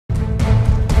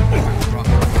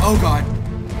Oh god.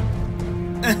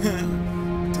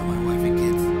 Tell my wife and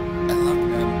kids I love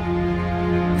them.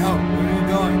 No, where are you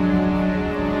going?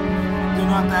 Go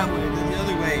not that way, go the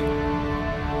other way.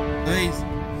 Please.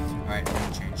 Alright, I'm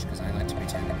gonna change because I like to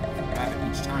pretend I'm a rabbit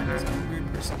each time because I'm a weird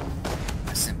person.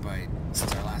 I sent by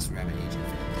since our last rabbit agent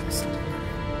failed. I sent him.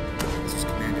 This was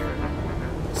Commander.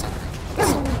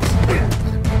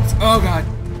 Oh god.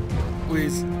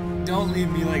 Please. Don't leave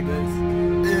me like this.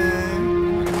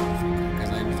 Because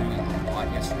I was doing a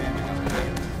lot yesterday and I got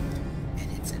tired.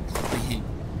 And it's annoying for me.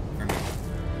 I'm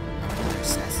another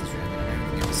assassin's rabbit. I don't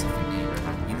even give myself a name.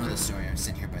 You know the story. I was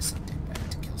sent here by some dickbag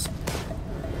to kill someone.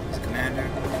 As a commander,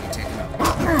 you take him out.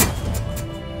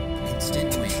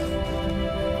 Instant win.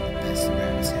 Best the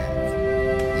rabbits have.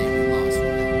 They be lost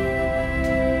with them.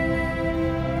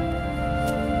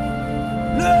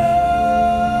 No!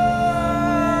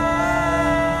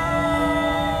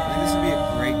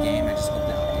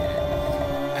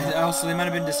 Also, they might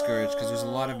have been discouraged because there's a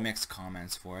lot of mixed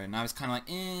comments for it, and I was kind of like,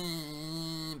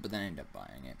 but then I ended up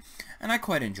buying it, and I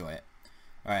quite enjoy it.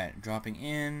 Alright, dropping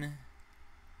in.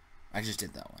 I just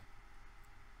did that one.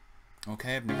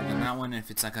 Okay, I've never done that one, and if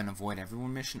it's like an avoid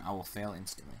everyone mission, I will fail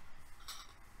instantly.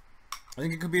 I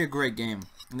think it could be a great game,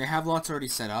 and they have lots already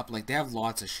set up, like they have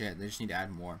lots of shit, they just need to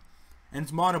add more. And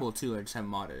it's moddable too, I just haven't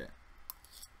modded it.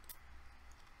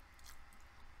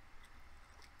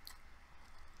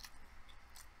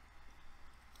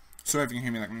 Sorry if you can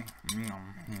hear me like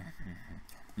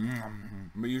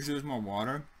but usually there's more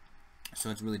water, so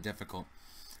it's really difficult.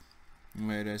 The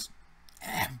way it is.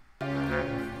 And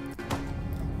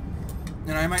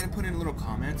I might put in little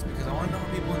comments because I want to know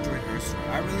how people enjoyed her story.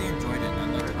 I really enjoyed it,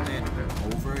 and I'd like to play it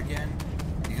over again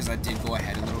because I did go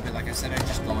ahead a little bit. Like I said, I'd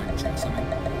just go and check something,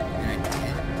 and I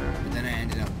did, but then I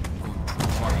ended up going too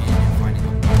far in and finding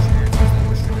out more chances that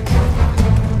were traditional.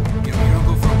 You know, you don't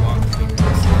go for a walk between the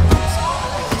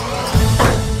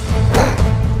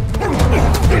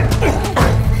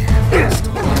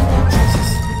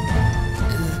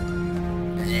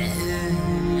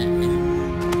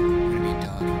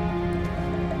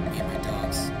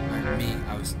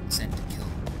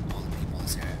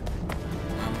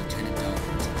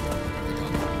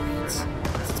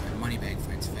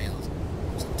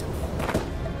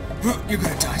You're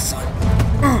gonna die, son.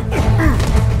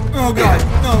 Oh god,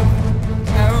 no.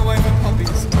 I have a wife and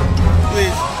puppies.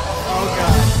 Please. Oh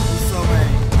god, there's so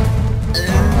many.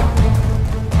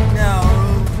 No.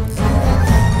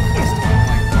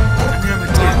 I'm gonna have a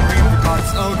damn marine for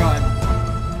God's. Oh god.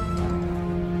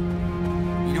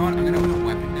 You know what? I'm gonna put a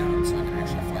weapon down so I can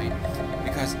actually fight.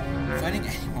 Because fighting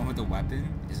anyone with a weapon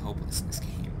is hopeless in this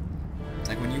game. It's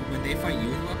like when they fight you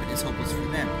with a weapon, it's hopeless for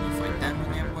them. When you fight them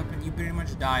when they have a weapon, you pretty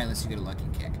much die unless you get a lucky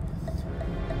kick.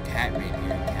 Cat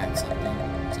rapier, cat something.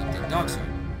 Dog sword.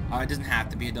 It doesn't have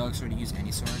to be a dog sword to use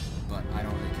any sword, but I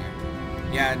don't really care.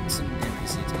 Yeah, some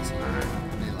NPC takes it. I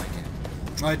really like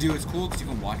it. I do. It's cool because you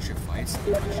can watch your fights.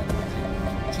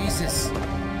 Jesus,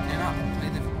 cannot play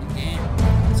the game.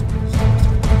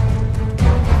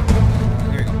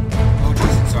 There we go. Oh,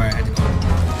 Jesus, sorry, I had to go.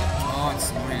 Oh, it's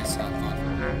annoying as hell.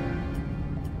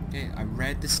 Okay, I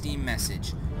read the Steam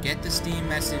message. Get the Steam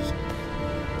message.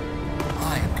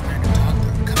 I am Commander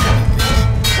Dogberg. Come on, bitch.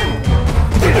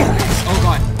 Oh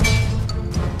god.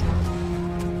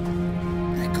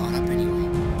 And I got up anyway.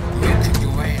 You kick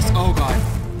your ass. Oh god.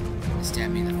 They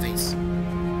stabbed me in the face.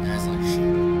 And I was like, shit.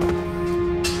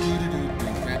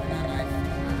 Grabbing a knife.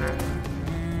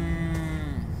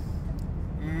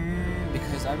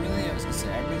 Because I was gonna say,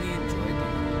 I really enjoyed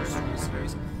the story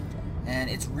series. And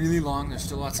it's really long, there's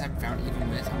still lots I haven't found even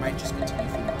with. I might just continue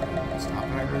from the stop,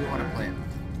 but I really want to play it.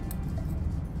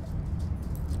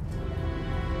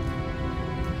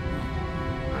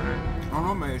 I don't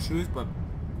know my issues, but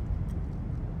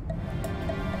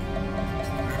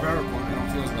whenever I record, I don't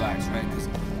feel as relaxed, right? Because,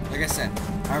 like I said,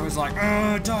 I was like,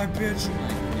 die, bitch! And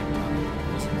like,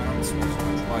 I don't swear as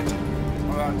much,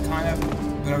 but kind of,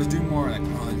 but I was doing more like,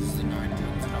 oh, this is the 9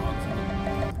 jokes,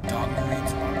 dog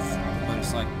marines, but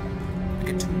it's like, I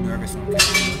get too nervous when I'm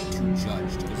too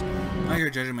judged. Because I hear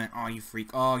judgment, oh you freak,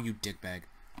 oh you dickbag.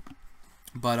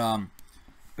 But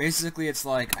basically it's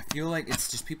like I feel like it's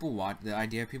just people the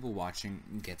idea of people watching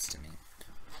gets to me.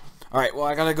 Alright, well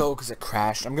I gotta go because it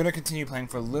crashed. I'm gonna continue playing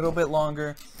for a little bit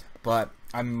longer, but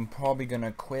I'm probably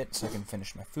gonna quit so I can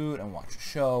finish my food and watch a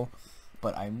show.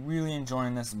 But I'm really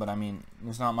enjoying this, but I mean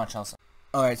there's not much else.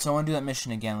 Alright, so I wanna do that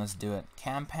mission again, let's do it.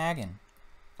 Campaign.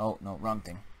 Oh no, wrong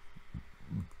thing.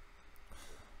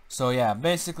 So yeah,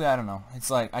 basically I don't know. It's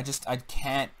like I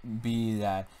can't be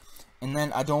that And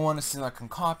then I don't want to seem like I'm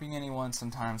copying anyone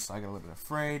sometimes, so I get a little bit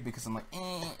afraid because I'm like,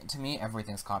 to me,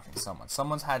 everything's copying someone.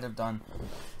 Someone's had to have done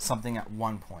something at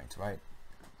one point, right?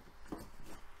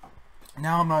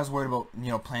 Now I'm not as worried about,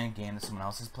 you know, playing a game that someone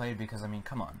else has played because, I mean,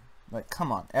 come on. Like,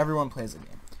 come on. Everyone plays a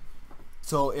game.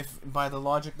 So if, by the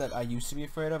logic that I used to be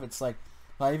afraid of, it's like,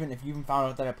 even if you even found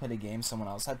out that I played a game someone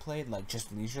else had played, like,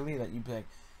 just leisurely, that you'd be like,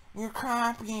 you're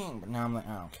copying. But now I'm like,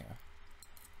 I don't care.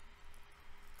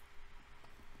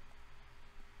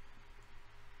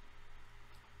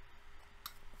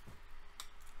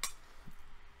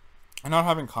 And not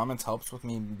having comments helps with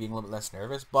me being a little bit less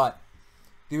nervous, but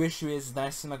the issue is that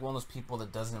I seem like one of those people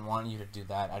that doesn't want you to do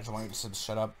that. I just want you to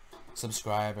shut up,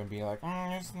 subscribe, and be like,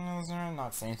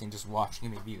 not say anything, just watch, give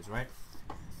me views, right?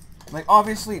 Like,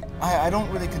 obviously, I don't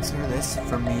really consider this,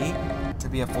 for me, to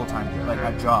be a full-time, like,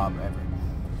 a job, ever.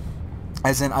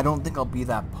 As in, I don't think I'll be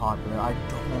that popular.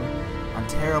 I'm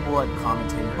terrible at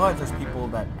commentating, but there's people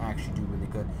that actually do really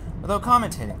good without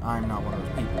commentating. I'm not one of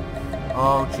those people.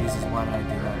 Oh, Jesus, why did I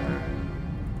do that?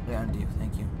 Yeah, undo,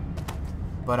 thank you.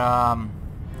 But,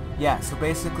 yeah, so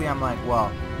basically I'm like,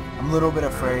 well, I'm a little bit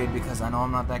afraid because I know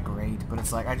I'm not that great, but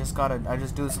it's like, I just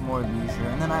do this more leisure,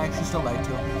 and then I actually still like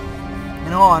to.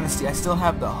 In all honesty, I still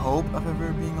have the hope of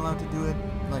ever being allowed to do it,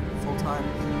 like, full-time,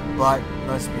 but,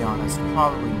 let's be honest,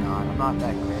 probably not. I'm not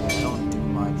that great, I don't do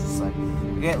much, it's like,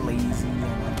 I get lazy, and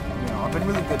then, you know, I've been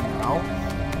really good now,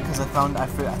 because I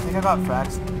think I got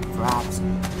fraps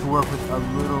to work with a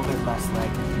little bit less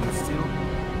lag than I used to,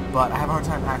 but I have a hard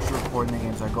time actually recording the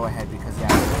game, so I go ahead, because, yeah,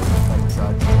 I just,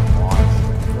 like, judge and watch, I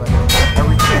feel like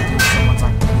everything I do, someone's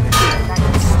like,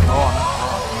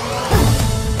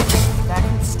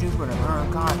 stupid, oh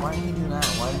god, why didn't you do that?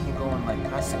 Why didn't you go and like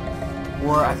press it?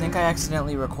 Or I think I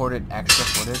accidentally recorded extra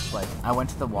footage. Like I went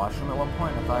to the washroom at one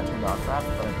point and I thought I turned off that,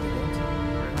 but I didn't.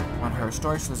 On her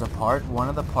story, so there's a part. One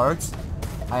of the parts,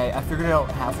 I figured it out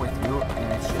halfway through,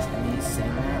 and it's just me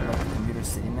sitting there, like the computer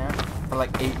sitting there for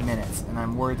like 8 minutes, and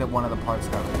I'm worried that one of the parts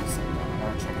got really sitting there. I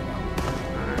gotta check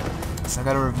it out. So I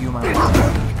gotta review my. Did I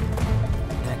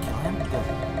kill him? Good.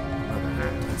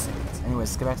 10 seconds. Anyways,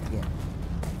 let's get back to the game.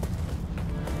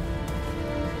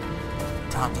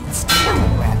 Talking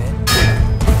rabbit.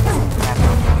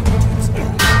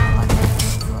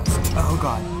 Oh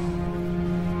god.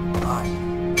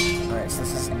 Alright, so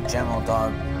this is General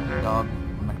Dog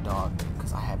McDog,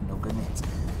 because I have no good names.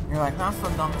 And you're like, that's the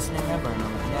dumbest name ever, and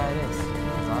I'm like, yeah, it is,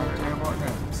 because I'm terrible at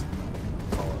names.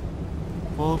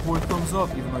 Follow boy thumbs up,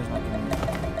 even though he's not giving me.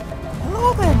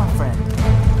 Hello there, my friend.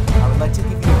 I would like to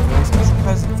give you a very special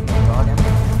present from my dog and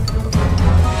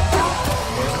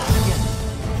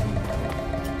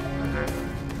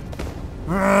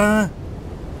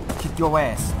kick your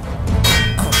ass.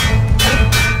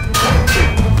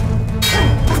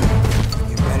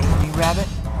 You better than me, rabbit?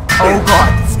 Oh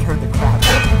god, that scared the crap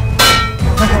out of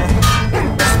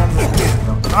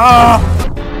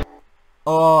me.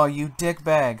 Oh, you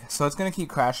dickbag. So it's gonna keep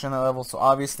crashing on that level, so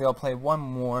obviously I'll play one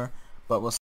more, but we'll